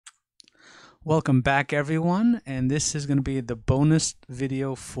Welcome back, everyone, and this is going to be the bonus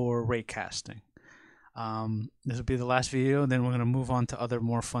video for raycasting. This will be the last video, then we're going to move on to other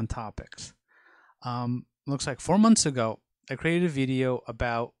more fun topics. Looks like 4 months ago, I created a video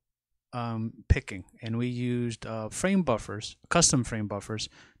about picking, and we used frame buffers, custom frame buffers,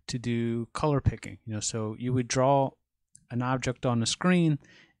 to do color picking. So you would draw an object on the screen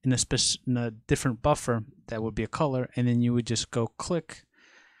in a different buffer that would be a color, and then you would just go click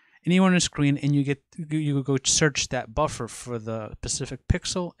anywhere on the screen, and you would go search that buffer for the specific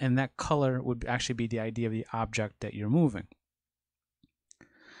pixel, and that color would actually be the ID of the object that you're moving.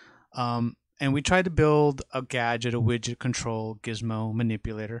 And we tried to build a gadget, a widget, control, gizmo,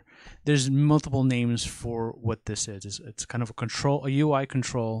 manipulator. There's multiple names for what this is. It's kind of a UI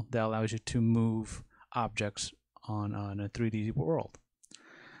control that allows you to move objects on a 3D world.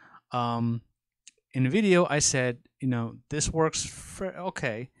 In the video, I said, this works for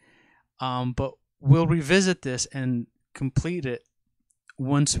okay. But we'll revisit this and complete it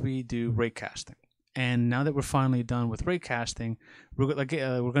once we do raycasting. And now that we're finally done with raycasting, we're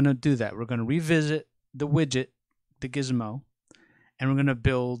going to do that. We're going to revisit the widget, the gizmo, and we're going to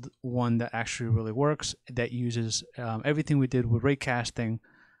build one that actually really works, that uses everything we did with raycasting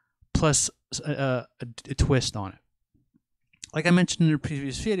plus a twist on it. Like I mentioned in the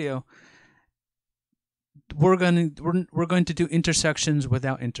previous video, we're going to do intersections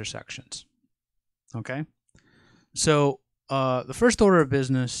without intersections. Okay, so the first order of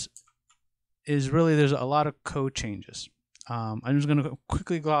business is really there's a lot of code changes. I'm just going to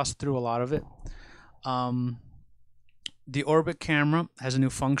quickly gloss through a lot of it. The orbit camera has a new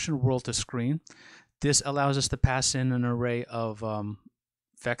function, world to screen. This allows us to pass in an array of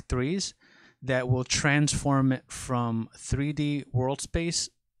vec3s that will transform it from 3D world space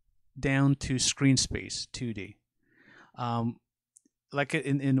down to screen space, 2D. Like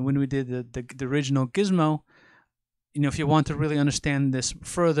when we did the original gizmo, if you want to really understand this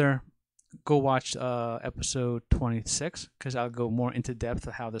further, go watch episode 26, because I'll go more into depth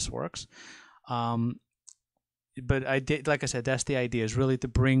of how this works. But like I said, that's the idea, is really to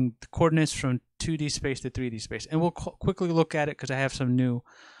bring the coordinates from 2D space to 3D space. And we'll quickly look at it because I have some new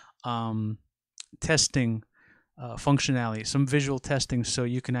testing functionality, some visual testing, so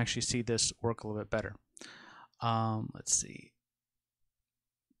you can actually see this work a little bit better. Let's see.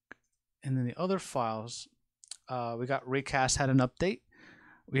 And then the other files, we got raycast had an update.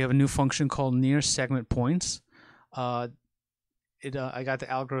 We have a new function called near segment points. I got the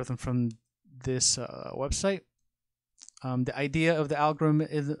algorithm from this website. The idea of the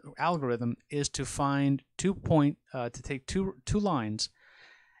algorithm is to find to take two lines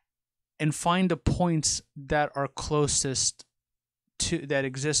and find the points that are closest that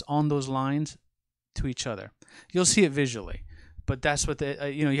exist on those lines to each other. You'll see it visually, but that's what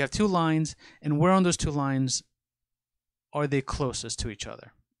you have two lines, and where on those two lines are they closest to each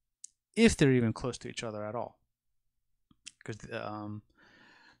other, if they're even close to each other at all. Because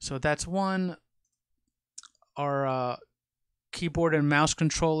so that's one. Our keyboard and mouse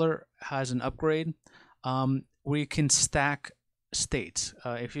controller has an upgrade where you can stack states.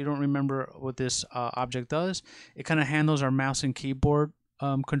 If you don't remember what this object does, it kind of handles our mouse and keyboard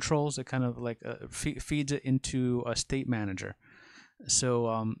controls. It kind of like feeds it into a state manager.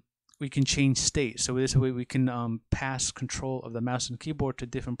 So we can change state. So this way we can pass control of the mouse and keyboard to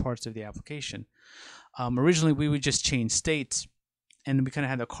different parts of the application. Originally, we would just change states, and we kind of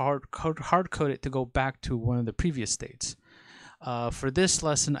had to hard code it to go back to one of the previous states. For this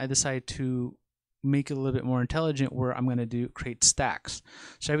lesson, I decided to make it a little bit more intelligent, where I'm going to create stacks.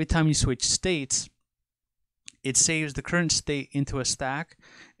 So every time you switch states, it saves the current state into a stack,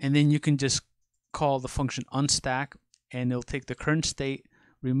 and then you can just call the function unstack, and it'll take the current state,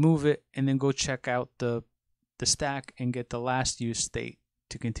 remove it, and then go check out the stack and get the last used state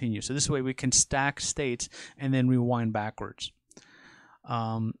to continue. So this way we can stack states and then rewind backwards.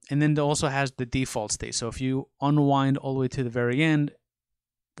 And then it also has the default state. So if you unwind all the way to the very end,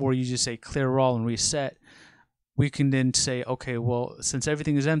 or you just say clear all and reset, we can then say, okay, well, since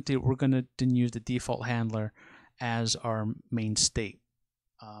everything is empty, we're going to then use the default handler as our main state.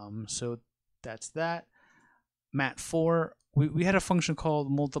 So that's that. Mat4, we had a function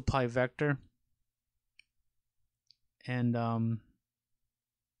called multiply vector, and I'm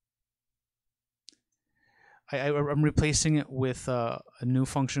replacing it with a new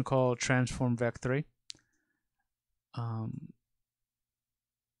function called transform vec3.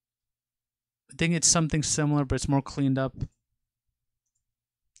 I think it's something similar, but it's more cleaned up.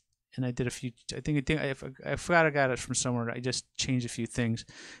 And I did a few. I forgot I got it from somewhere. I just changed a few things,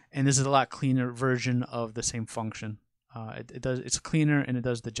 and this is a lot cleaner version of the same function. It's cleaner and it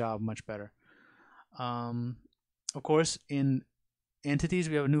does the job much better. Of course, in entities,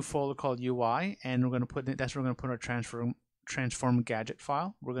 we have a new folder called UI, and we're going to put that's where we're going to put our transform gadget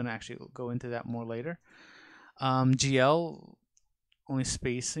file. We're going to actually go into that more later. GL, only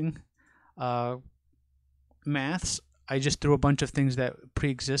spacing. Maths, I just threw a bunch of things that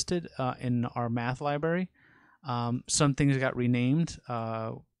pre-existed in our math library. Some things got renamed.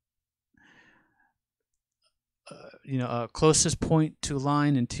 Closest point to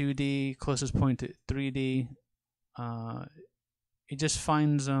line in 2D, closest point to 3D. It just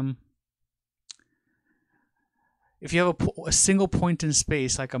finds if you have a single point in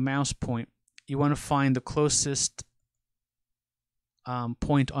space, like a mouse point, you want to find the closest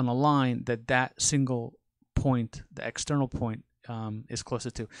point on a line that single point, the external point, is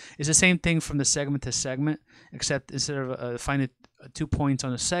closest to. It's the same thing from the segment to segment, except instead of finding 2 points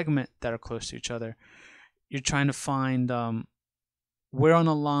on a segment that are close to each other, you're trying to find where on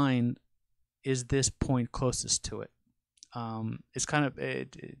a line is this point closest to it. It's kind of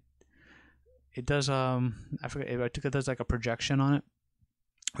it does I forget, I think it does like a projection on it.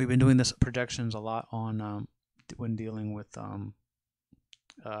 We've been doing this projections a lot on when dealing with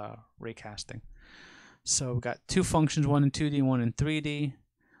raycasting. So we've got 2 functions, one in 2D, one in 3D.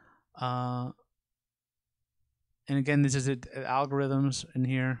 And again, this is algorithms in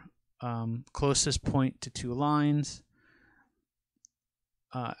here. Closest point to 2 lines.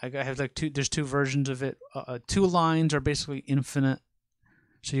 I have like there's 2 versions of it. 2 lines are basically infinite.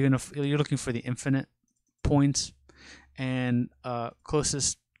 So you're looking for the infinite points, and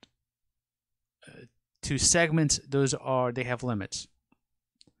closest 2 segments, they have limits.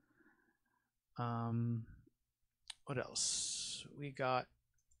 What else? We got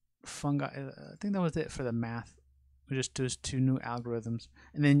fungi. I think that was it for the math. We just do 2 new algorithms,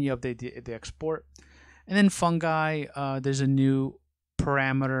 and then you update the export. And then fungi, there's a new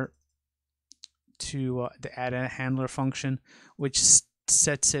parameter to add a handler function, which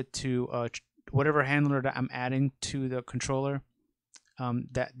sets it to whatever handler that I'm adding to the controller.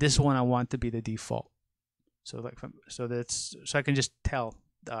 That this one I want to be the default. So so I can just tell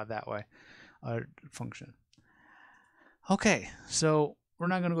that way. Function. Okay, so we're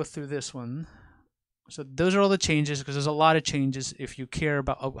not going to go through this one. So those are all the changes, because there's a lot of changes if you care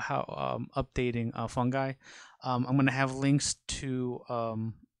about how updating fungi. I'm going to have links to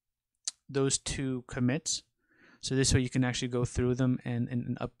those 2 commits, so this way you can actually go through them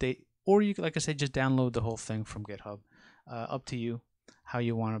and update, or you can, like I said, just download the whole thing from GitHub. Up to you how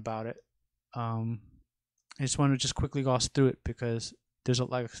you want about it. I just want to just quickly gloss through it because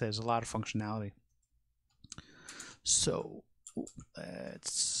like I said, there's a lot of functionality. So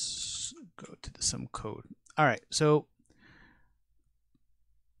let's go to some code. All right, so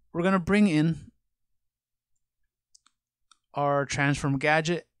we're going to bring in our transform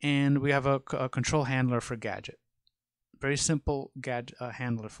gadget, and we have a control handler for gadget. Very simple gadget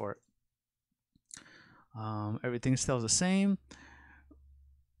handler for it. Everything still the same.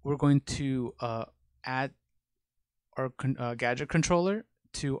 We're going to add our gadget controller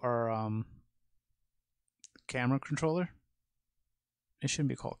to our camera controller. It shouldn't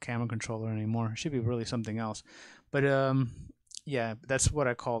be called camera controller anymore. It should be really something else. But yeah, that's what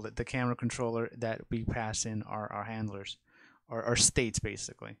I called it, the camera controller that we pass in our handlers, or our states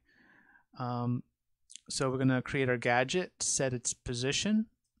basically. So we're going to create our gadget, set its position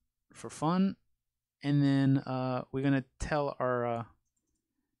for fun, and then we're going to tell our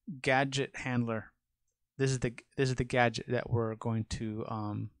gadget handler, this is the gadget that we're going to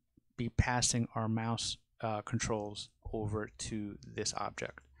be passing our mouse controls over to this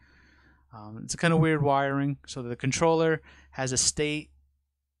object. It's a kind of weird wiring. So the controller has a state,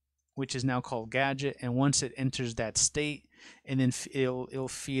 which is now called gadget, and once it enters that state, and then it'll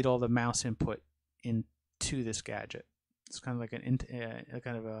feed all the mouse input into this gadget. It's kind of like a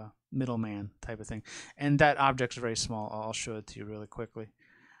kind of a middleman type of thing, and that object is very small. I'll show it to you really quickly.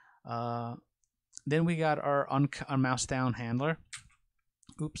 Then we got our mouse down handler.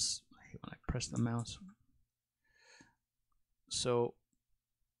 Oops, I hate when I press the mouse. So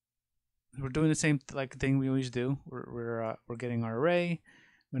we're doing the same thing we always do. We're getting our array.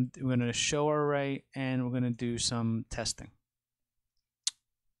 We're going to show our array, and we're going to do some testing.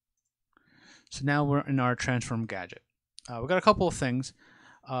 So now we're in our transform gadget. We've got a couple of things.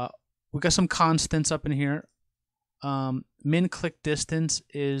 We've got some constants up in here. Min click distance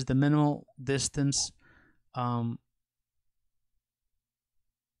is the minimal distance.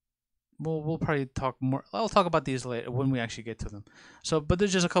 We'll probably talk more. I'll talk about these later when we actually get to them. So, but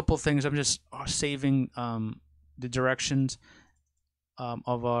there's just a couple of things. I'm just saving the directions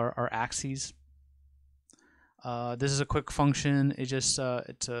of our axes. This is a quick function. It just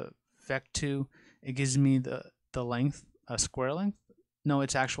it's a vec2. it gives me the length, square length. No,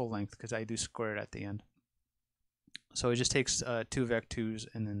 it's actual length because I do square it at the end. So it just takes two vec2s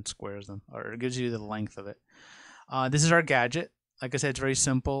and then squares them, or it gives you the length of it. This is our gadget. Like I said, it's very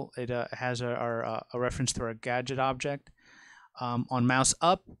simple. It has a reference to our gadget object. On mouse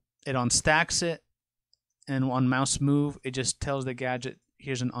up, it unstacks it, and on mouse move, it just tells the gadget,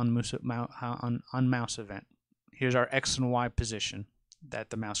 here's an unmouse event. Here's our X and Y position that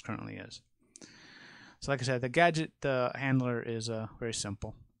the mouse currently is. So like I said, the gadget handler is very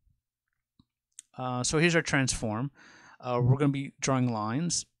simple. So here's our transform. We're going to be drawing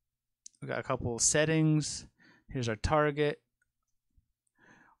lines. We got a couple of settings. Here's our target.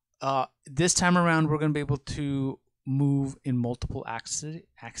 This time around, we're going to be able to move in multiple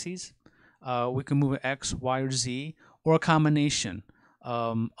axes. We can move X, Y, or Z, or a combination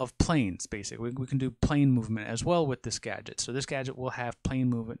of planes, basically. We can do plane movement as well with this gadget. So this gadget will have plane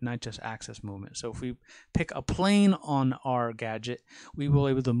movement, not just axis movement. So if we pick a plane on our gadget, we will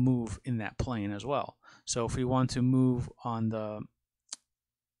be able to move in that plane as well. So if we want to move on the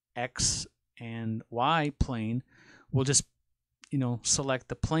X and Y plane, we'll just select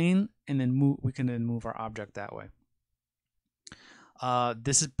the plane and then move. We can then move our object that way.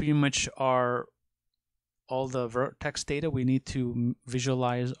 This is pretty much all the vertex data we need to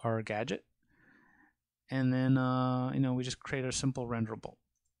visualize our gadget, and then we just create a simple renderable.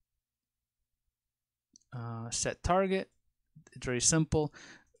 Set target. It's very simple.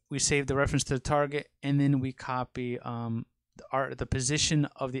 We save the reference to the target, and then we copy the position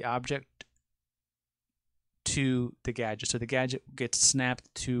of the object to the gadget. So the gadget gets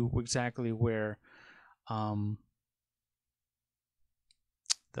snapped to exactly where the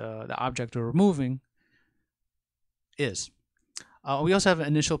object we're removing is. We also have an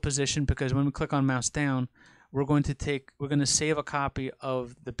initial position because when we click on mouse down, we're going to save a copy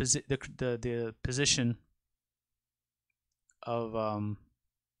of the position of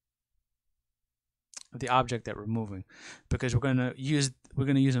the object that we're moving, because we're going to use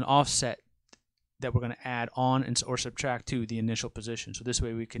an offset that we're going to add on or subtract to the initial position. So this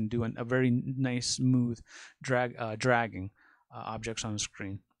way we can do a very nice smooth dragging objects on the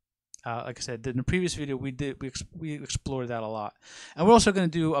screen. Like I said, in the previous video we explored that a lot, and we're also going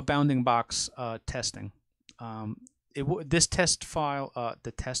to do a bounding box testing. This test file,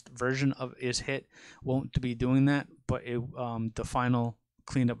 the test version of ishit won't be doing that, but the final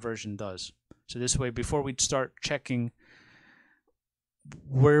cleanup version does. So this way, before we start checking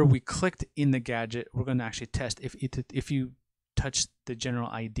where we clicked in the gadget, we're going to actually test if you touch the general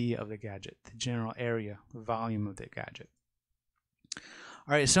ID of the gadget, the general area, the volume of the gadget.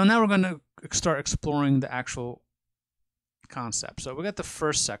 All right, so now we're going to start exploring the actual concept. So we got the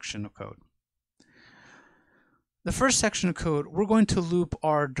first section of code. The first section of code, we're going to loop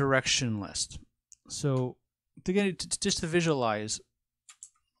our direction list. So just to visualize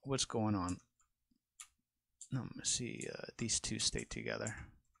what's going on. Let me see these two stay together.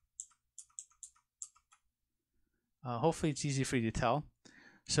 Hopefully it's easy for you to tell.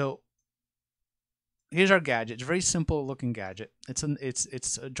 So here's our gadget. It's a very simple looking gadget.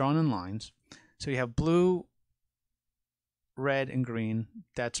 It's drawn in lines. So you have blue, red, and green.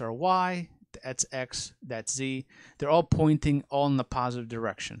 That's our Y. That's X. That's Z. They're all pointing all in the positive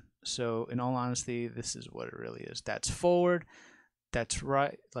direction. So in all honesty, this is what it really is. That's forward. That's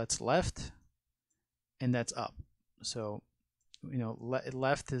right. That's left. And that's up. So,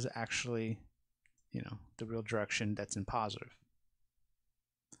 left is actually, the real direction that's in positive.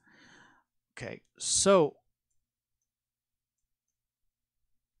 Okay, so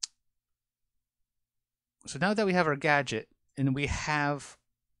now that we have our gadget and we have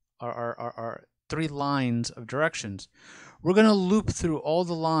our three lines of directions, we're going to loop through all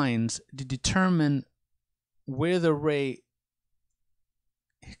the lines to determine where the ray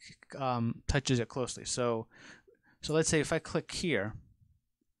touches it closely. So let's say if I click here,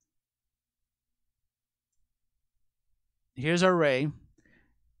 here's our ray,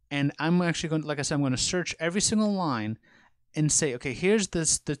 and I'm actually going, like I said, I'm going to search every single line and say, okay, here's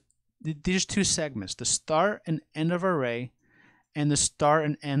these two segments, the start and end of our ray and the start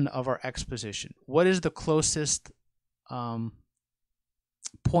and end of our X position. What is the closest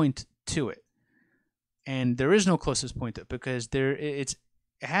point to it? And there is no closest point to it because it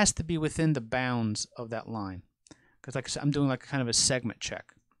has to be within the bounds of that line. Because like I said, I'm doing like kind of a segment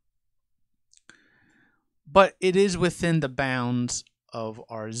check. But it is within the bounds of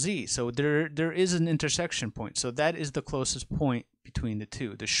our Z. So there is an intersection point. So that is the closest point between the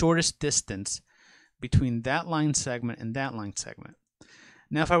two. The shortest distance between that line segment and that line segment.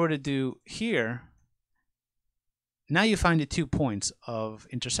 Now if I were to do here, now you find the 2 points of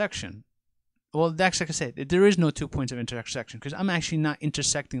intersection. well, that's like I said, there is no 2 points of intersection because I'm actually not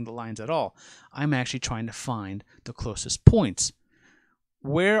intersecting the lines at all. I'm actually trying to find the closest points.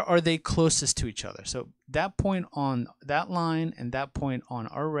 Where are they closest to each other? So that point on that line and that point on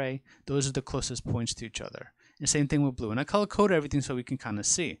our array, those are the closest points to each other. And same thing with blue. And I color code everything so we can kind of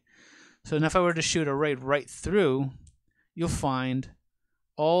see. So now if I were to shoot a ray right through, you'll find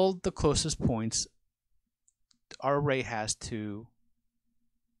all the closest points our array has to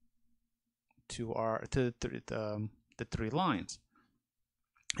the 3 lines.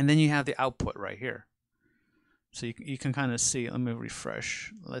 And then you have the output right here. So you can kind of see. Let me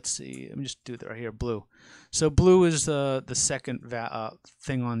refresh. Let's see. Let me just do that right here. Blue. So blue is the second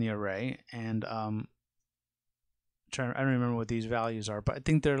thing on the array, and I don't remember what these values are, but I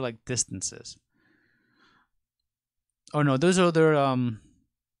think they're like distances. Oh no, those are their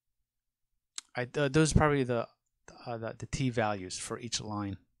those are probably the t values for each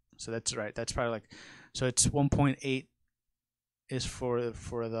line. So that's right. That's probably like, so it's 1.8 is for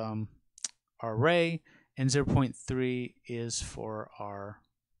the our array. And 0.3 is for our,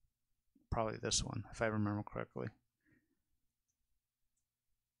 probably this one, if I remember correctly.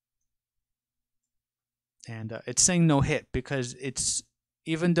 And it's saying no hit because it's,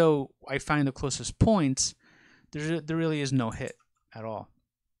 even though I find the closest points, there really is no hit at all.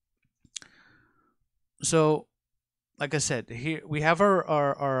 So, like I said, here we have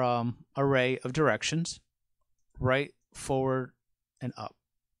our array of directions, right, forward, and up,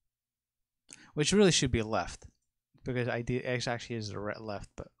 which really should be left, because it actually is the left,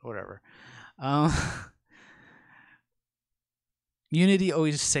 but whatever. Unity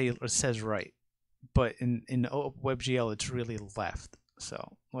always says right, but in WebGL it's really left.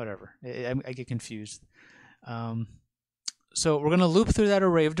 So whatever, I get confused. So we're gonna loop through that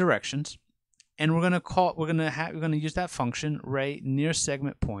array of directions, and we're gonna use that function ray near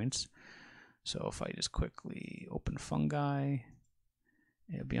segment points. So if I just quickly open fungi,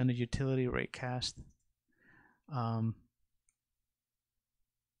 it'll be under utility raycast.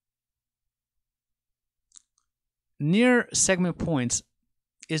 Near segment points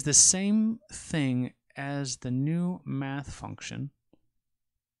is the same thing as the new math function.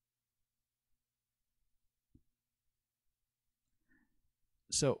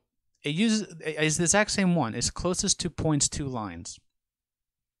 So it is the exact same one. It's closest to points 2 lines.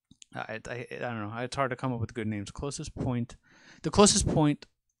 I don't know. It's hard to come up with good names. Closest point, the closest point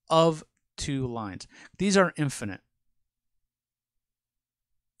of 2 lines. These are infinite.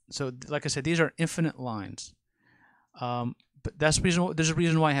 So, like I said, these are infinite lines. But that's the reason. There's a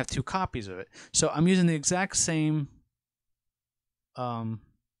reason why I have 2 copies of it. So I'm using the exact same. I'm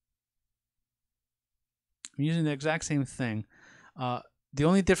using the exact same thing. The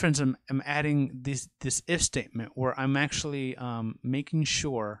only difference I'm adding this if statement where I'm actually making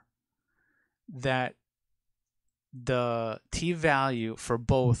sure that the t value for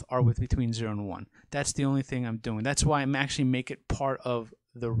both are between 0 and 1. That's the only thing I'm doing. That's why I'm actually make it part of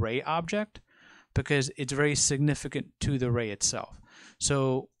the ray object, because it's very significant to the ray itself.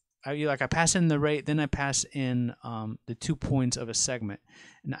 So I pass in the ray, then I pass in the 2 points of a segment,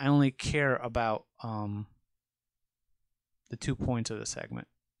 and I only care about the 2 points of the segment.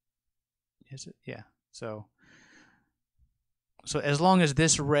 Is it? Yeah. So as long as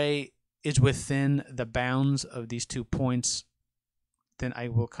this ray is within the bounds of these 2 points, then I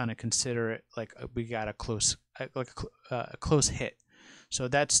will kind of consider it like we got a close hit. So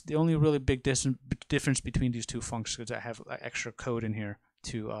that's the only really big difference between these 2 functions, because I have extra code in here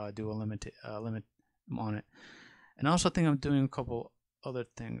to do a limit on it. And I also think I'm doing a couple other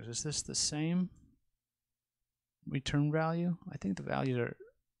things. Is this the same return value? I think the values are,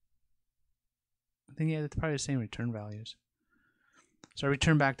 yeah, it's probably the same return values. So I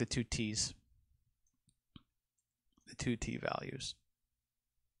return back the 2 t's, the 2 t values,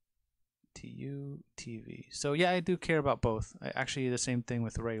 tu, tv. So yeah, I do care about both. Actually, the same thing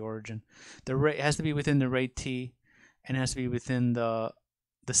with array origin. The array has to be within the array t, and it has to be within the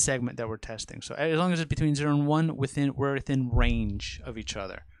segment that we're testing. So as long as it's between 0 and 1, we're within range of each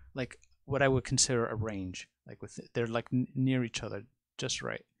other, like what I would consider a range. Like they're like near each other, just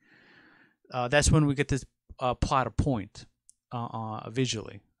right. That's when we get to plot a point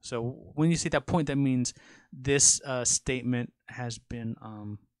visually. So when you see that point, that means this statement has been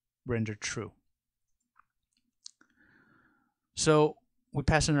rendered true. So we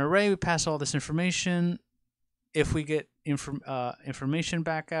pass an array, we pass all this information. If we get information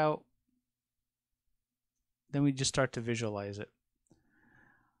back out, then we just start to visualize it.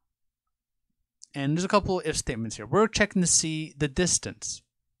 And there's a couple of if statements here. We're checking to see the distance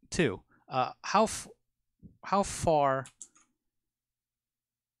too. How far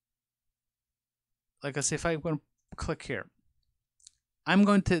like I say, if I'm going to click here, I'm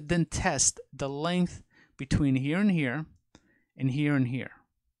going to then test the length between here and here and here and here,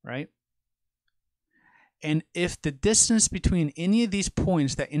 right? And if the distance between any of these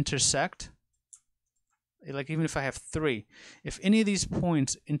points that intersect, like even if I have 3, if any of these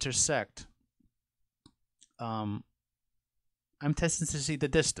points intersect, I'm testing to see the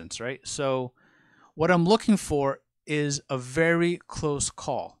distance, right? So what I'm looking for is a very close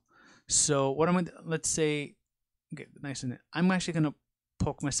call. So what I'm going to, let's say, get nice and I'm actually going to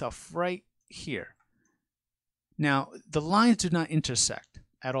poke myself right here. Now, the lines do not intersect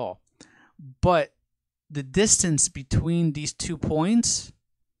at all, but the distance between these 2 points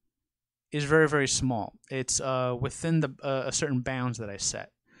is very, very small. It's within the a certain bounds that I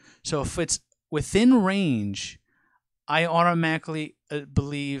set. So if it's within range, I automatically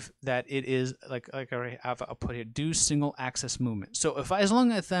believe that it is, like I already have, I'll put here, do single axis movement. So if as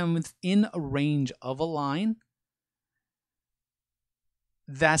long as I'm within a range of a line,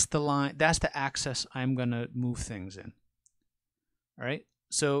 that's the line, that's the axis I'm gonna move things in. All right.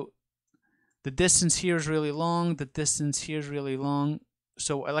 So the distance here is really long. The distance here is really long.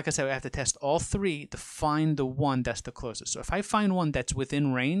 So like I said, I have to test all 3 to find the one that's the closest. So if I find one that's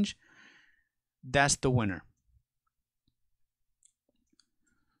within range, that's the winner.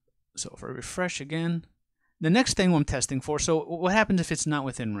 So if I refresh again, the next thing I'm testing for, so what happens if it's not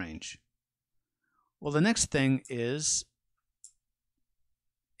within range? Well, the next thing is,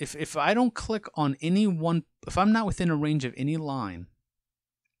 if I don't click on any one, if I'm not within a range of any line,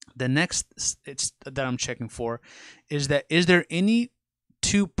 the next that I'm checking for is that is there any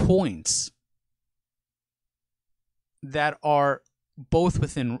 2 points that are both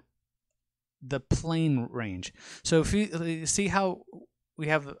within the plane range. So if you see how we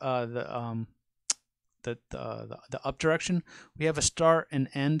have the up direction, we have a start and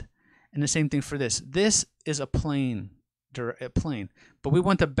end, and the same thing for this. This is a plane, but we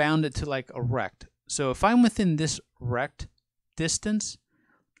want to bound it to like a rect. So if I'm within this rect distance,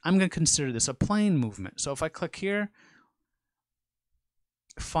 I'm going to consider this a plane movement. So if I click here,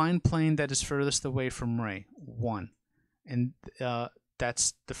 find plane that is furthest away from Ray, 1, and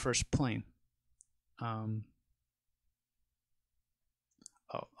that's the first plane.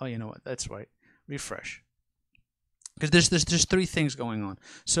 Oh, you know what? That's right. Refresh. Because there's 3 things going on.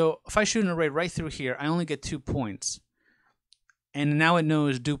 So if I shoot an array right through here, I only get 2 points, and now it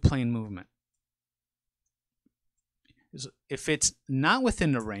knows do plane movement. If it's not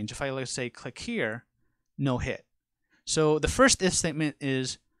within the range, if I, let's say, click here, no hit. So the first if statement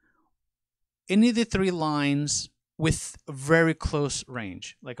is any of the 3 lines with a very close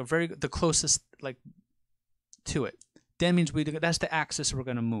range, like the closest like to it. That means that's the axis we're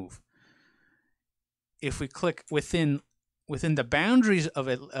going to move. If we click within the boundaries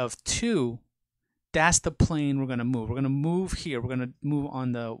of 2, that's the plane we're going to move. We're going to move here. We're going to move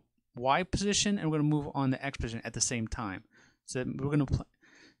on the Y position, and we're going to move on the X position at the same time. So we're going to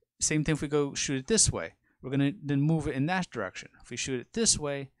same thing if we go shoot it this way. We're going to then move it in that direction. If we shoot it this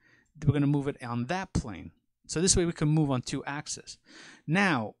way, we're going to move it on that plane. So this way we can move on 2 axes.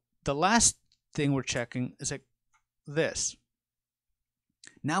 Now, the last thing we're checking is like this.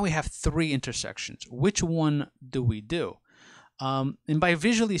 Now we have 3 intersections. Which one do we do? And by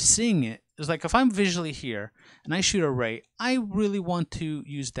visually seeing it, it's like if I'm visually here and I shoot a ray, I really want to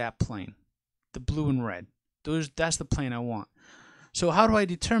use that plane, the blue and red. That's the plane I want. So how do I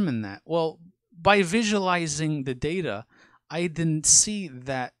determine that? Well, by visualizing the data, I didn't see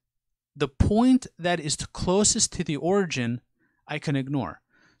that the point that is closest to the origin, I can ignore.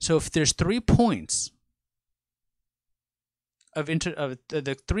 So if there's 3 points of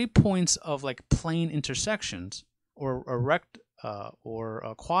the 3 points of like plane intersections or rect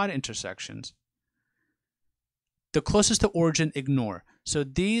or quad intersections, the closest to origin, ignore. So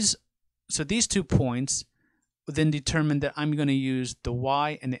these 2 points then determine that I'm going to use the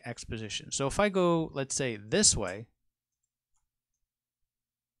Y and the X position. So if I go, let's say, this way,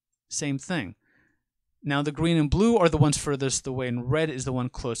 same thing. Now the green and blue are the ones furthest away, and red is the one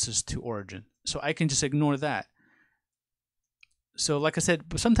closest to origin. So I can just ignore that. So like I said,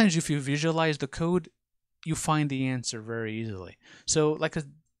 sometimes if you visualize the code, you find the answer very easily. So like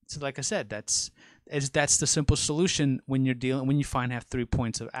I said, that's the simple solution when you're dealing, when you have 3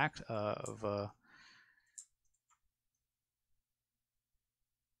 points of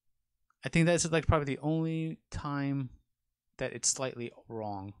I think that's like probably the only time that it's slightly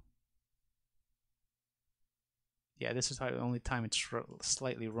wrong. Yeah, this is probably the only time it's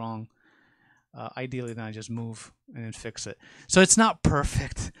slightly wrong. Ideally, then I just move and then fix it. So it's not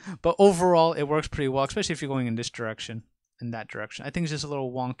perfect, but overall it works pretty well, especially if you're going in this direction. in that direction. I think it's just a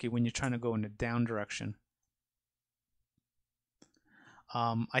little wonky when you're trying to go in the down direction.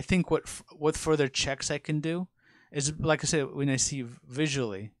 I think what further checks I can do is, like I said, when I see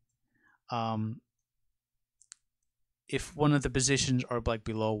visually, if one of the positions are like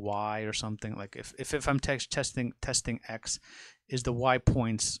below Y or something, like if I'm testing X, is the Y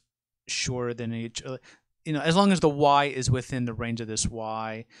points shorter than each other? You know, as long as the Y is within the range of this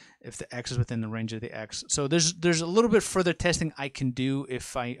Y, if the X is within the range of the X. So there's a little bit further testing I can do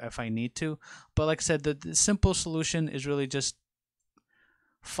if I need to. But like I said, the simple solution is really just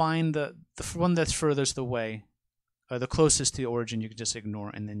find the one that's furthest away, or the closest to the origin. You can just ignore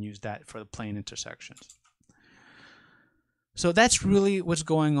and then use that for the plane intersections. So that's really what's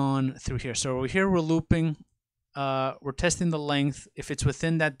going on through here. So here we're looping, we're testing the length. If it's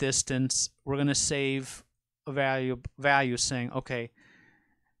within that distance, we're going to save a value saying, okay,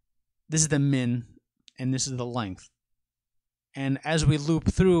 this is the min and this is the length. And as we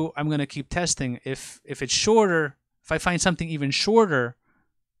loop through, I'm going to keep testing. If it's shorter, if I find something even shorter,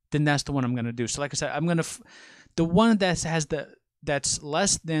 then that's the one I'm going to do. So like I said, I'm going to the one that has that's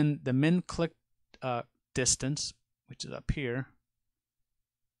less than the min click distance, which is up here,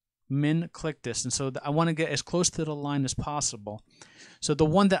 min click distance. So I want to get as close to the line as possible. So the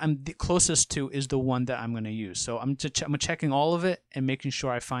one that I'm the closest to is the one that I'm going to use. So I'm checking all of it and making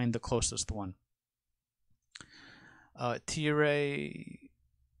sure I find the closest one. T-array,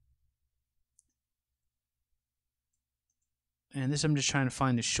 and this I'm just trying to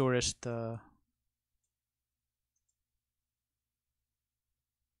find the shortest array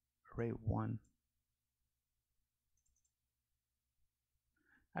 1.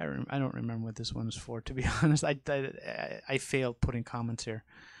 I don't remember what this one is for, to be honest. I failed putting comments here.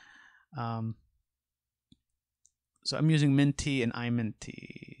 So I'm using mint and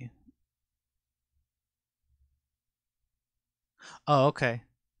imint. Oh, okay.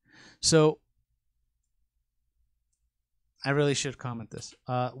 So I really should comment this.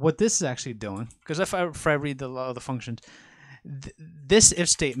 What this is actually doing, because if I read the functions, this if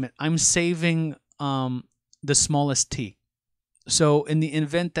statement, I'm saving the smallest t. So in the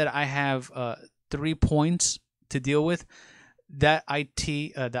event that I have 3 points to deal with, that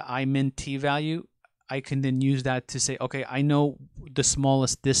the imin t value, I can then use that to say, okay, I know the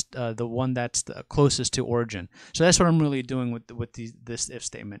smallest, the one that's the closest to origin. So that's what I'm really doing with this if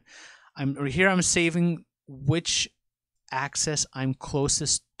statement. I'm saving which axis I'm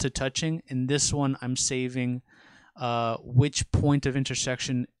closest to touching. In this one, I'm saving which point of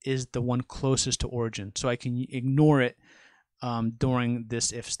intersection is the one closest to origin, so I can ignore it during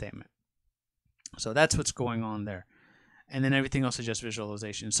this if statement. So that's what's going on there. And then everything else is just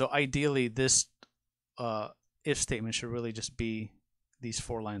visualization. So ideally, this if statement should really just be these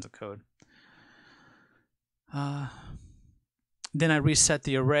 4 lines of code. Then I reset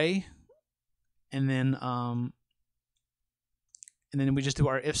the array, and then we just do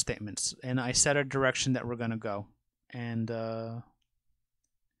our if statements. And I set our direction that we're going to go. And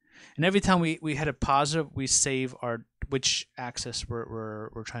every time we hit a positive, we save which axis we're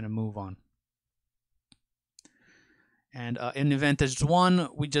trying to move on. And in the event there's 1,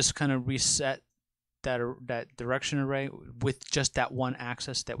 we just kind of reset that direction array with just that one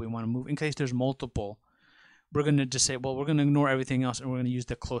axis that we want to move. In case there's multiple, we're going to just say, well, we're going to ignore everything else and we're going to use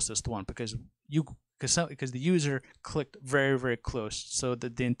the closest one because the user clicked very, very close, so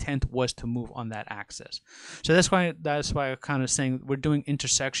that the intent was to move on that axis. So that's why I'm kind of saying we're doing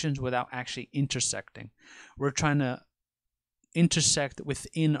intersections without actually intersecting. We're trying to intersect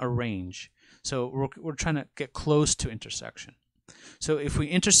within a range. So we're trying to get close to intersection. So if we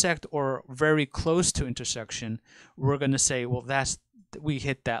intersect or very close to intersection, we're going to say, well, we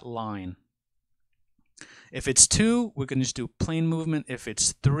hit that line. If it's 2, we're going to just do plane movement. If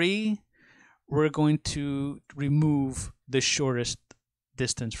it's 3, we're going to remove the shortest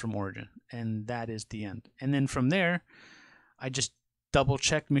distance from origin, and that is the end. And then from there, I just double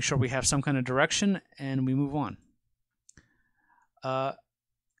check, make sure we have some kind of direction, and we move on.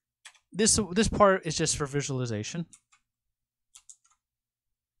 This part is just for visualization.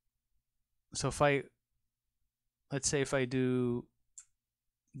 So let's say if I do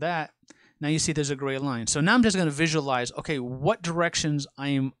that, now you see there's a gray line. So now I'm just going to visualize, okay, what directions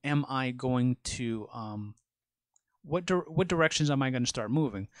am I going to what directions am I going to start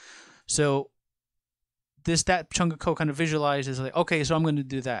moving? So that chunk of code kind of visualizes like, okay, so I'm going to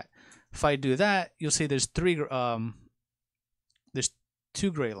do that. If I do that, you'll see there's 2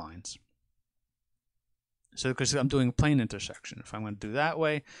 gray lines. So because I'm doing plane intersection. If I'm going to do that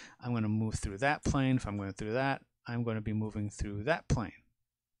way, I'm going to move through that plane. If I'm going to do that, I'm going to be moving through that plane.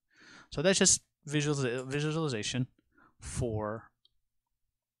 So that's just visualization. for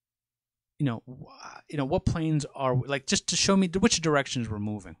what planes are, like, just to show me which directions we're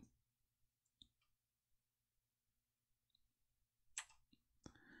moving.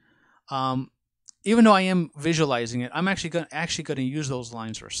 Even though I am visualizing it, I'm actually going to use those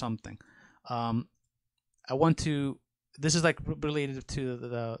lines for something. I want to. This is like related to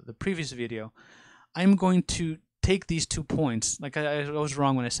the previous video. I'm going to take these 2 points. Like I was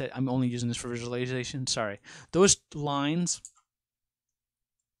wrong when I said I'm only using this for visualization. Sorry. Those lines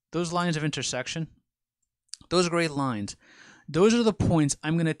of intersection, those gray lines, those are the points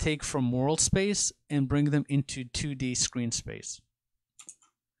I'm going to take from world space and bring them into 2D screen space.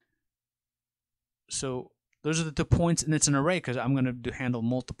 So those are the points, and it's an array because I'm going to handle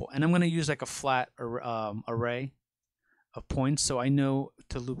multiple. And I'm going to use like a flat array of points, so I know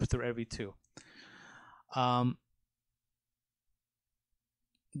to loop through every 2.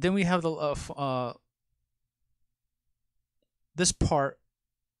 Then we have the this part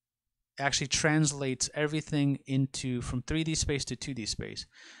actually translates everything from 3D space to 2D space.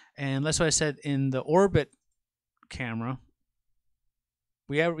 And that's why I said in the orbit camera,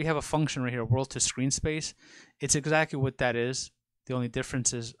 we have a function right here, world to screen space. It's exactly what that is. The only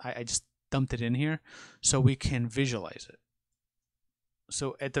difference is I just dumped it in here so we can visualize it.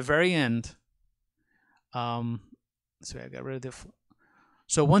 So at the very end, so I got rid of the.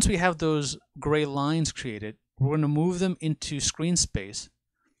 So once we have those gray lines created, we're going to move them into screen space.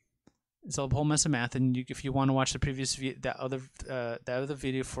 It's a whole mess of math, and if you want to watch the previous that other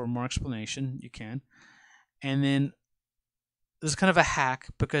video for more explanation, you can. And then this is kind of a hack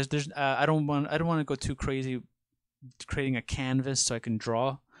because there's I don't want to go too crazy creating a canvas so I can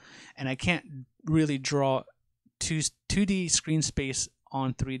draw, and I can't really draw 2D screen space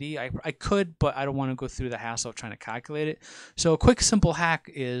on 3D. I could, but I don't want to go through the hassle of trying to calculate it. So a quick simple hack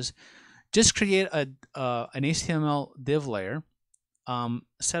is just create an HTML div layer,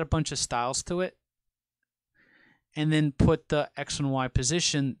 set a bunch of styles to it, and then put the X and Y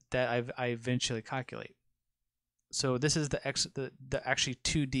position that I eventually calculate. So this is the actually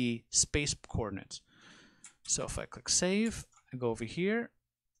 2D space coordinates. So if I click save, I go over here,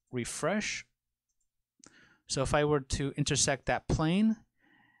 refresh. So if I were to intersect that plane,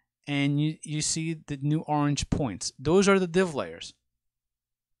 and you see the new orange points, those are the div layers.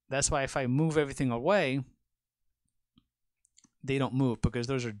 That's why if I move everything away, they don't move because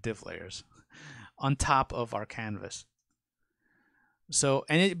those are div layers on top of our canvas. So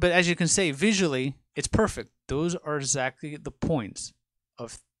but as you can see visually, it's perfect. Those are exactly the points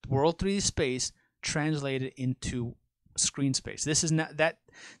of world 3D space translated into screen space. This is not that,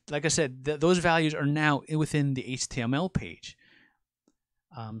 like I said, those values are now within the HTML page.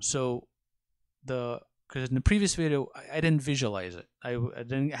 So because in the previous video I didn't visualize it. I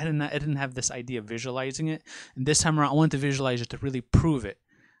didn't have this idea of visualizing it, and this time around I wanted to visualize it to really prove it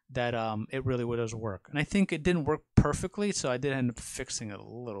that it really does work. And I think it didn't work perfectly, so I did end up fixing it a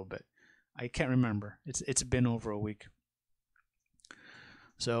little bit. I can't remember. It's been over a week.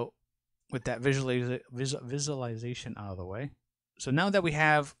 So with that visualization out of the way, so now we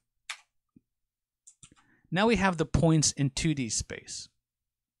have the points in 2D space.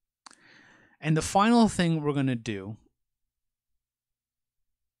 And the final thing we're going to do,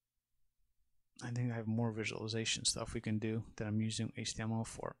 I think I have more visualization stuff we can do that I'm using HTML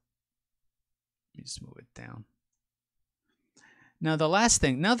for. Let me just move it down. Now the last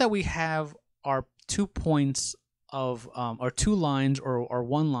thing, now that we have our 2 points of, our 2 lines or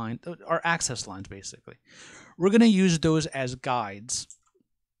 1 line, our access lines basically, we're going to use those as guides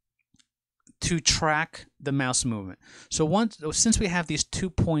to track the mouse movement. So since we have these 2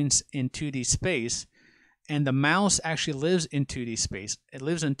 points in 2D space, and the mouse actually lives in 2D space, it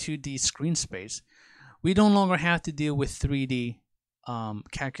lives in 2D screen space, we no longer have to deal with 3D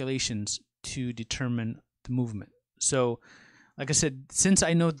calculations to determine the movement. So like I said, since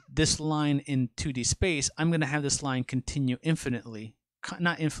I know this line in 2D space, I'm going to have this line continue infinitely,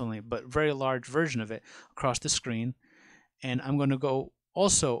 not infinitely, but very large version of it across the screen, and I'm going to go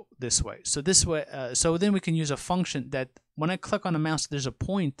also this way. So this way, so then we can use a function that when I click on the mouse, there's a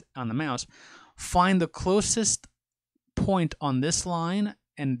point on the mouse, find the closest point on this line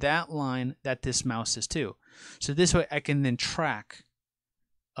and that line that this mouse is to. So this way I can then track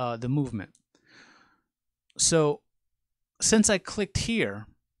the movement. So since I clicked here,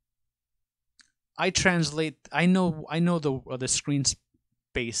 I know the screen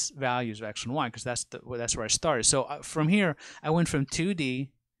space values of X and Y because that's where I started. So from here, I went from 2D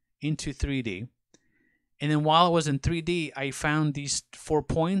into 3D, and then while I was in 3D, I found these 4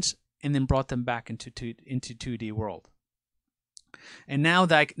 points and then brought them back into 2D world. And now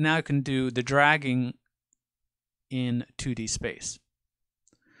I can do the dragging in 2D space.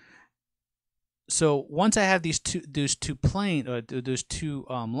 So once I have those two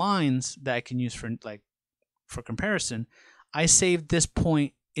lines that I can use for comparison, I save this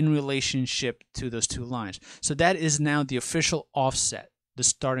point in relationship to those two lines. So that is now the official offset, the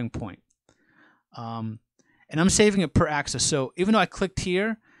starting point. And I'm saving it per axis. So even though I clicked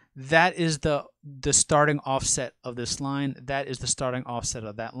here, that is the starting offset of this line. That is the starting offset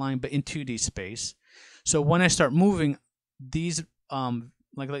of that line, but in 2D space. So when I start moving, these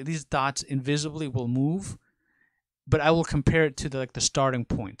like these dots invisibly will move, but I will compare it to the starting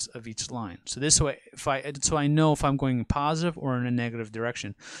points of each line. So this way, so I know if I'm going in positive or in a negative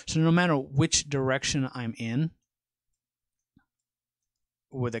direction. So no matter which direction I'm in,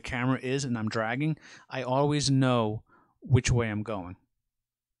 where the camera is and I'm dragging, I always know which way I'm going.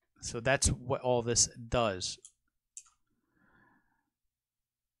 So that's what all this does.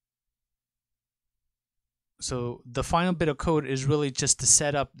 So the final bit of code is really just to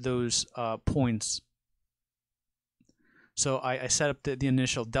set up those points. So I set up the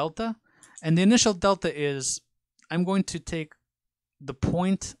initial delta, and the initial delta is I'm going to take the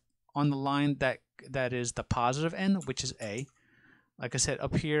point on the line that is the positive end, which is A. Like I said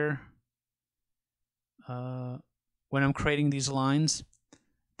up here, when I'm creating these lines,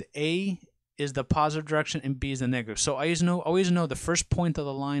 the A is the positive direction and B is the negative. So I always know the first point of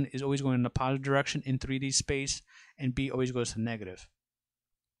the line is always going in the positive direction in 3D space, and B always goes to negative.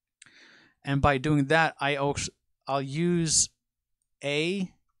 And by doing that, I'll use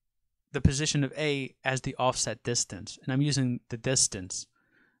A, the position of A, as the offset distance, and I'm using the distance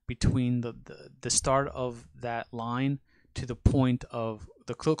between the start of that line to the point of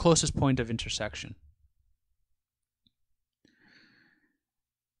the closest point of intersection.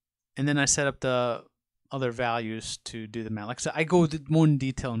 And then I set up the other values to do the math. Like I said, I go more in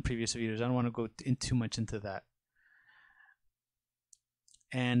detail in previous videos. I don't want to go too much into that.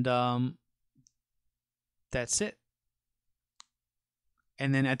 And that's it.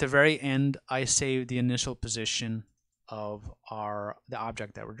 And then at the very end, I save the initial position of the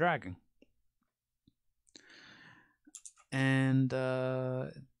object that we're dragging. And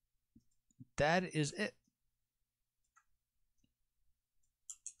that is it.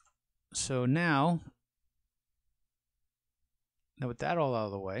 So now with that all out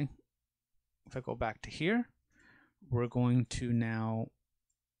of the way, if I go back to here, we're going to now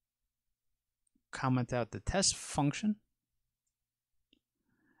comment out the test function.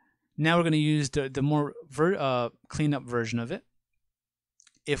 Now we're going to use the more cleaned up version of it.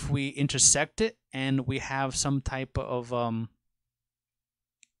 If we intersect it and we have some type of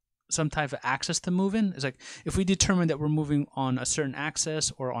axis to move in, it's like if we determine that we're moving on a certain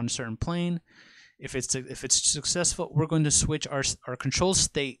axis or on a certain plane, if it's successful, we're going to switch our control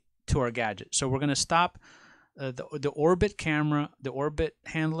state to our gadget. So we're going to stop the orbit camera, the orbit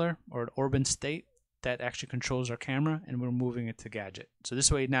handler, or the orbit state that actually controls our camera, and we're moving it to gadget. So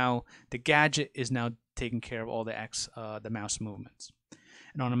this way now the gadget is now taking care of all the mouse movements.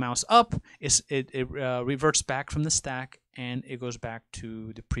 And on a mouse up, it reverts back from the stack and it goes back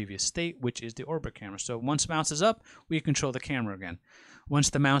to the previous state, which is the orbit camera. So once mouse is up, we control the camera again. Once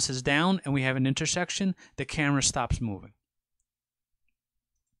the mouse is down and we have an intersection, the camera stops moving.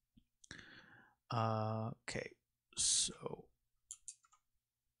 Okay, so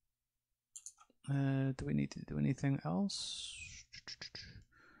do we need to do anything else?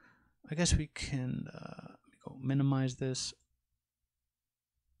 I guess we can go minimize this.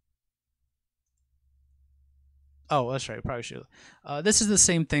 Oh, that's right. Probably should. This is the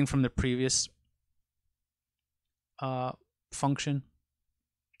same thing from the previous function.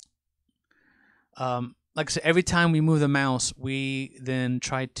 Like I said, every time we move the mouse, we then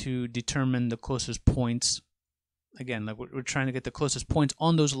try to determine the closest points. Again, like we're trying to get the closest points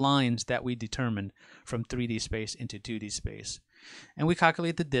on those lines that we determined from 3D space into 2D space. And we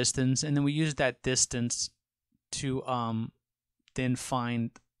calculate the distance, and then we use that distance to then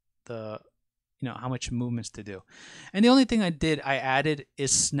find how much movements to do. And the only thing I added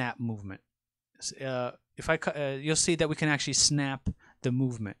is snap movement. You'll see that we can actually snap the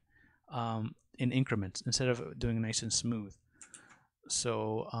movement in increments instead of doing nice and smooth.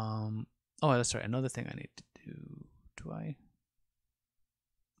 So, oh, that's right. Another thing I need to do.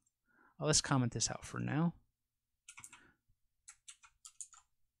 Let's comment this out for now.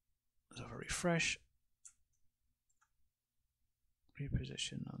 So refresh.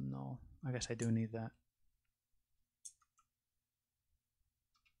 Reposition on null. I guess I do need that.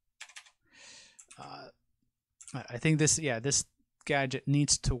 I think this gadget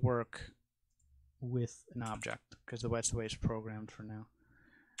needs to work with an object because that's the way it's programmed for now.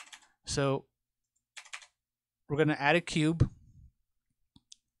 So we're going to add a cube,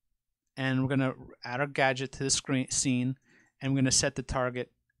 and we're going to add our gadget to the scene, and we're going to set the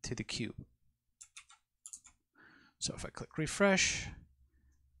target to the cube. So if I click refresh,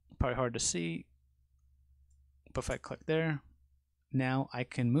 probably hard to see, but if I click there, now I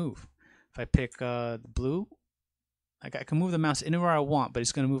can move. If I pick blue, I can move the mouse anywhere I want, but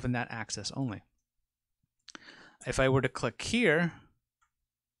it's going to move in that axis only. If I were to click here,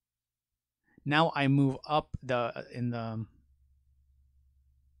 now I move up in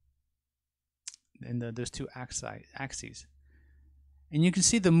those two axes, and you can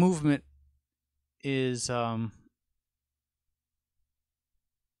see the movement is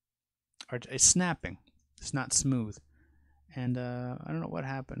it's snapping. It's not smooth, and I don't know what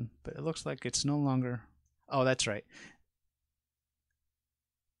happened, but it looks like it's no longer. Oh, that's right.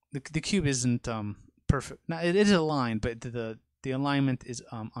 The cube isn't perfect. Now it is aligned, but the alignment is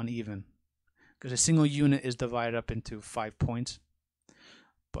uneven because a single unit is divided up into 5 points.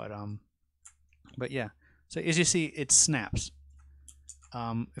 But yeah. So as you see, it snaps.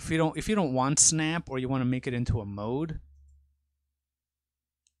 If you don't want snap, or you want to make it into a mode,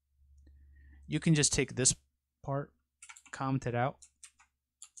 you can just take this part, comment it out,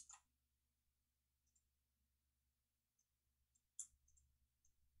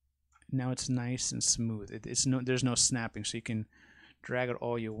 now it's nice and smooth. There's no snapping, so you can drag it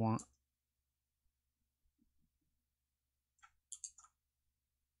all you want.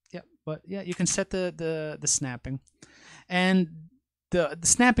 Yeah, but yeah, you can set the snapping, and the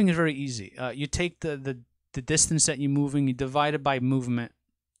snapping is very easy. You take the distance that you're moving, you divide it by movement,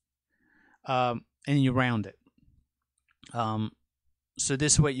 and you round it. So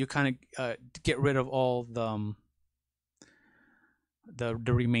this way you kind of get rid of all the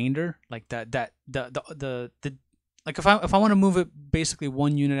remainder, like the like if I want to move it basically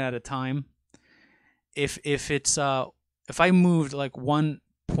 1 unit at a time, if I moved like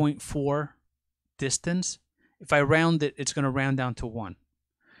 1.4 distance, if I round it, it's going to round down to 1.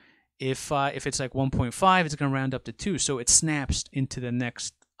 If it's like 1.5, it's going to round up to 2, so it snaps into the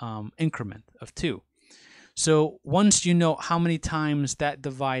next increment of 2. So once you know how many times that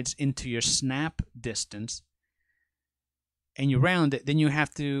divides into your snap distance, and you round it, then you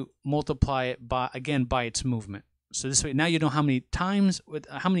have to multiply it by its movement. So this way, now you know how many times, with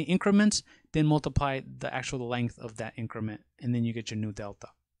how many increments, then multiply the actual length of that increment, and then you get your new delta.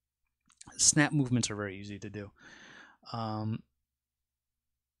 Snap movements are very easy to do.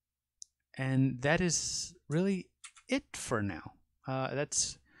 And that is really it for now.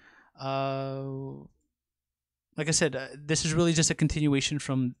 That's like I said, this is really just a continuation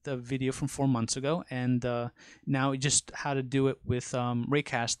from the video from 4 months ago, and now just how to do it with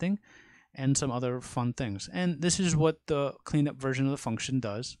raycasting and some other fun things. And this is what the cleanup version of the function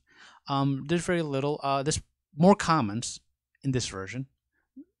does. There's very little. There's more comments in this version.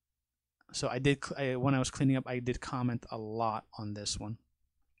 So when I was cleaning up, I did comment a lot on this one.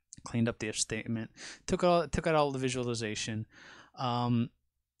 Cleaned up the if statement, took out all the visualization.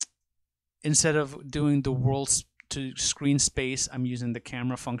 Instead of doing the world to screen space, I'm using the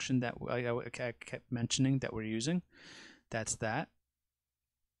camera function that I kept mentioning that we're using. That's that.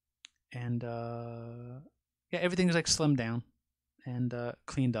 And yeah, everything's like slimmed down and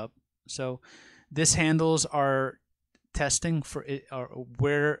cleaned up. So this handles our testing for it, or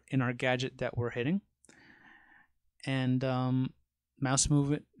where in our gadget that we're hitting. And mouse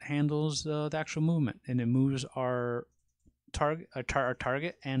movement handles the actual movement, and it moves our target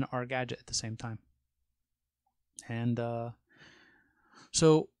and our gadget at the same time. And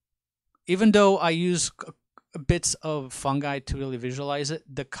so even though I use bits of fungi to really visualize it,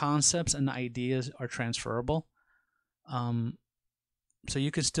 the concepts and the ideas are transferable. So you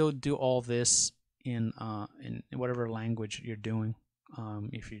can still do all this in whatever language you're doing.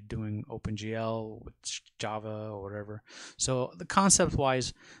 If you're doing OpenGL with Java or whatever. So the concept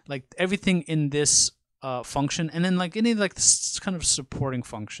wise, like everything in this function, and then like any like this kind of supporting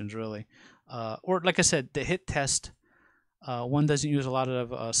functions really, or like I said, the hit test one doesn't use a lot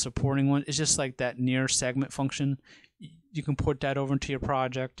of supporting one. It's just like that near segment function. You can port that over into your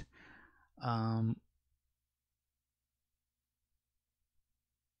project.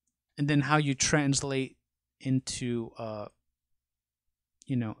 And then how you translate into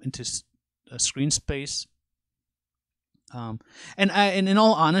into a screen space. And in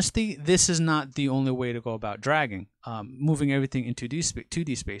all honesty, this is not the only way to go about dragging, moving everything into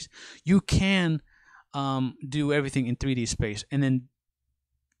 2D space. You can do everything in 3D space, and then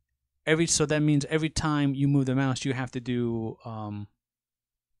so that means every time you move the mouse, you have to do an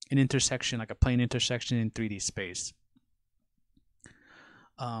intersection, like a plane intersection in 3D space.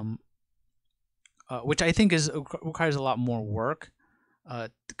 which I think requires a lot more work.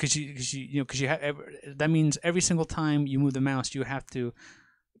 Because you have that means every single time you move the mouse, you have to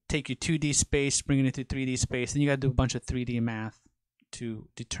take your 2D space, bring it into 3D space, then you got to do a bunch of 3D math to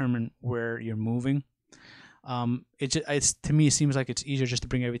determine where you're moving. It's to me, it seems like it's easier just to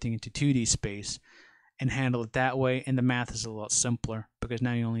bring everything into 2D space and handle it that way, and the math is a lot simpler because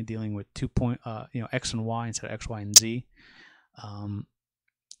now you're only dealing with x and y instead of x, y, and z.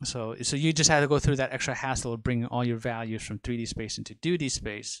 So you just have to go through that extra hassle of bringing all your values from 3D space into 2D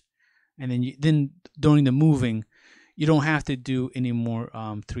space, and then during the moving, you don't have to do any more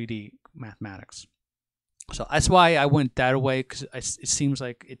 3D mathematics. So that's why I went that way, because it seems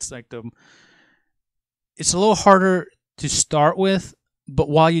like it's a little harder to start with, but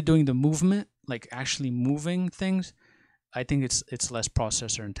while you're doing the movement, like actually moving things, I think it's less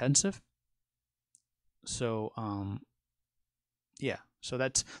processor intensive. So yeah. So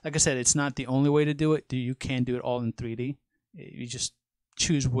that's, like I said, it's not the only way to do it. You can do it all in 3D. You just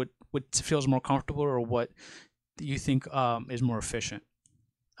choose what feels more comfortable or what you think is more efficient.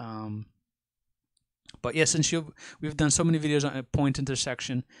 But yeah, since we've done so many videos on a point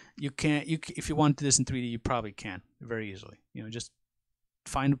intersection, if you want to do this in 3D, you probably can very easily. Just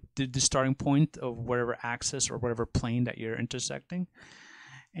find the starting point of whatever axis or whatever plane that you're intersecting,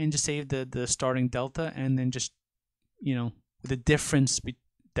 and just save the starting delta, and then just the difference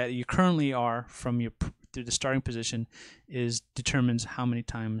that you currently are from to the starting position determines how much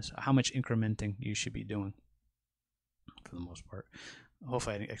incrementing you should be doing, for the most part.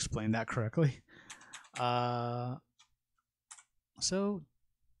 Hopefully I explained that correctly. So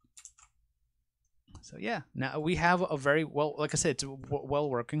yeah, now we have a very well, like I said, it's well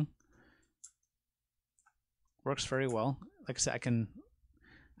working. Works very well. Like I said, I'm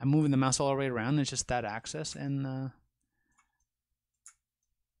moving the mouse all the way around. It's just that axis, and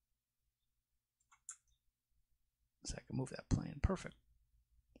so I can move that plane. Perfect.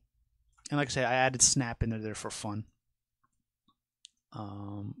 And like I said, I added snap into there for fun.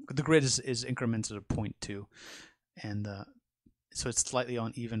 The grid is increments of 0.2, and so it's slightly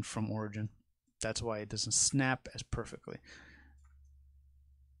uneven from origin. That's why it doesn't snap as perfectly.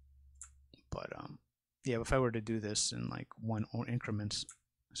 But yeah, if I were to do this in like 1 increments,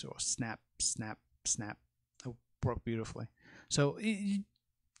 so snap, snap, snap, it would work beautifully. So you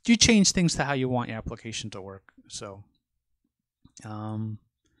change things to how you want your application to work. So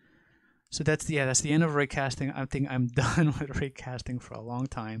so that's the end of raycasting. I think I'm done with raycasting for a long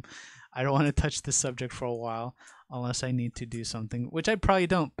time. I don't want to touch this subject for a while unless I need to do something, which I probably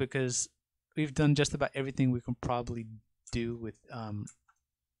don't, because we've done just about everything we can probably do with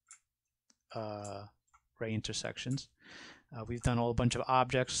ray intersections. We've done a bunch of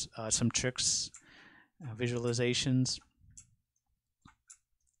objects, some tricks, visualizations.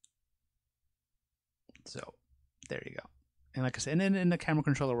 So there you go. And like I said, and the camera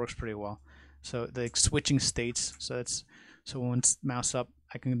controller works pretty well. So the switching states. So when it's mouse up,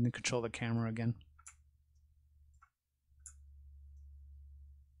 I can control the camera again.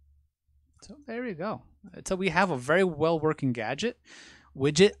 So there you go. So we have a very well working gadget,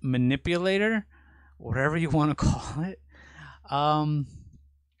 widget, manipulator, whatever you want to call it. I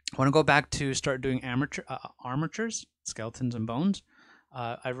want to go back to start doing armatures, skeletons and bones.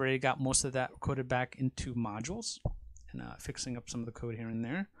 I've already got most of that coded back into modules, and fixing up some of the code here and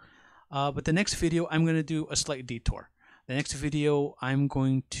there. But the next video, I'm going to do a slight detour. The next video, I'm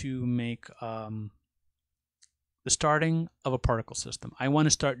going to make the starting of a particle system. I want to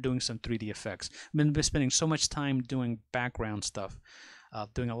start doing some 3D effects. I've been spending so much time doing background stuff,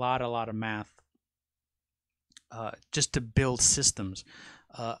 doing a lot of math, just to build systems.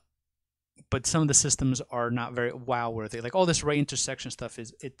 But some of the systems are not very wow worthy. Like all this ray intersection stuff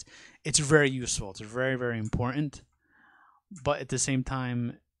it's very useful. It's very, very important. But at the same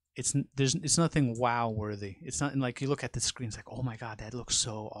time, it's nothing wow worthy. It's not like you look at the screen, it's like, oh my god, that looks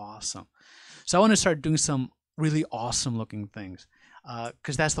so awesome. So I want to start doing some really awesome looking things,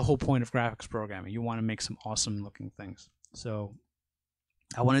 because that's the whole point of graphics programming. You want to make some awesome looking things. So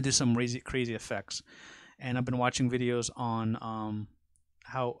I want to do some crazy effects, and I've been watching videos on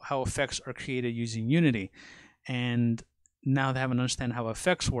how effects are created using Unity, and now that I have an understanding how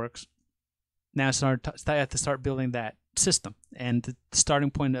effects works, now I have to start building that system. And the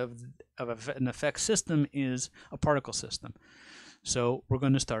starting point of an effect system is a particle system. So we're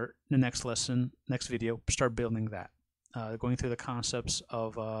going to start the next video, start building that, going through the concepts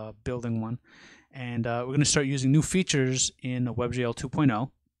of building one, and we're going to start using new features in WebGL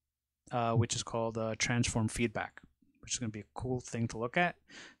 2.0, which is called transform feedback, which is going to be a cool thing to look at.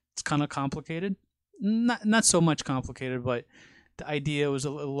 It's kind of complicated, not so much complicated, but the idea was a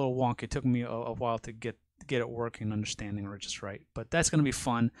little wonky. It took me a while to get it working, understanding or just right. But that's going to be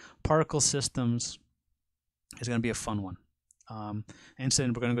fun. Particle systems is going to be a fun one. And so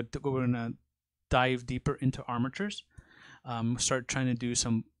we're going to dive deeper into armatures. Start trying to do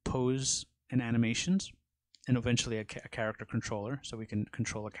some pose and animations, and eventually a character controller, so we can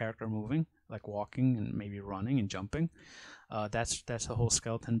control a character moving, like walking and maybe running and jumping. That's the whole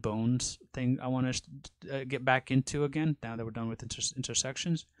skeleton bones thing I want to get back into again now that we're done with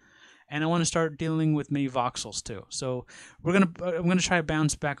intersections. And I want to start dealing with maybe voxels too. So I'm gonna try to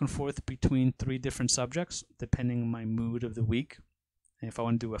bounce back and forth between 3 different subjects depending on my mood of the week. And if I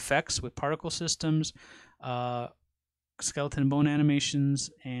want to do effects with particle systems, skeleton bone animations,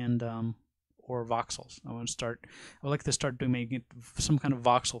 and or voxels. I would like to start doing making some kind of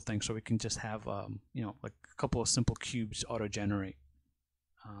voxel thing, so we can just have like a couple of simple cubes auto generate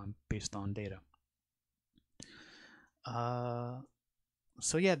based on data.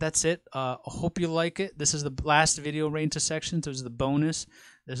 So yeah, that's it. I hope you like it. This is the last video right into sections. This is the bonus.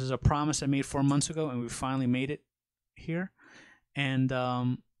 This is a promise I made 4 months ago, and we finally made it here. And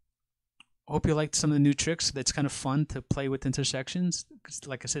hope you liked some of the new tricks. That's kind of fun to play with intersections.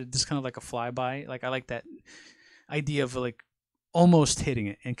 Like I said, this is kind of like a flyby. Like I like that idea of like almost hitting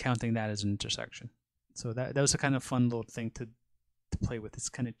it and counting that as an intersection. So that was a kind of fun little thing to play with. It's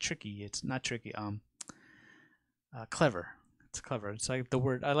kind of tricky. It's not tricky. Clever. It's clever. It's like the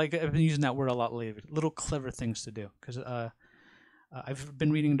word. I've been using that word a lot lately. Little clever things to do, because I've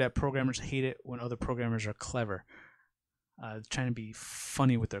been reading that programmers hate it when other programmers are clever, trying to be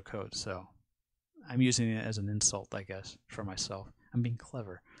funny with their code. So I'm using it as an insult, I guess, for myself. I'm being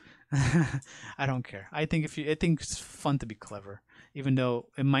clever. I don't care. I think it's fun to be clever, even though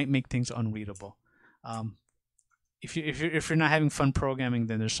it might make things unreadable. If you're not having fun programming,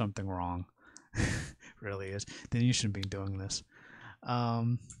 then there's something wrong. Really is. Then you shouldn't be doing this.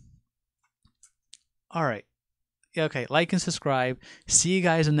 All right. Okay, like and subscribe. See you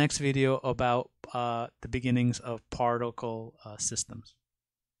guys in the next video about the beginnings of particle systems.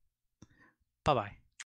 Bye-bye.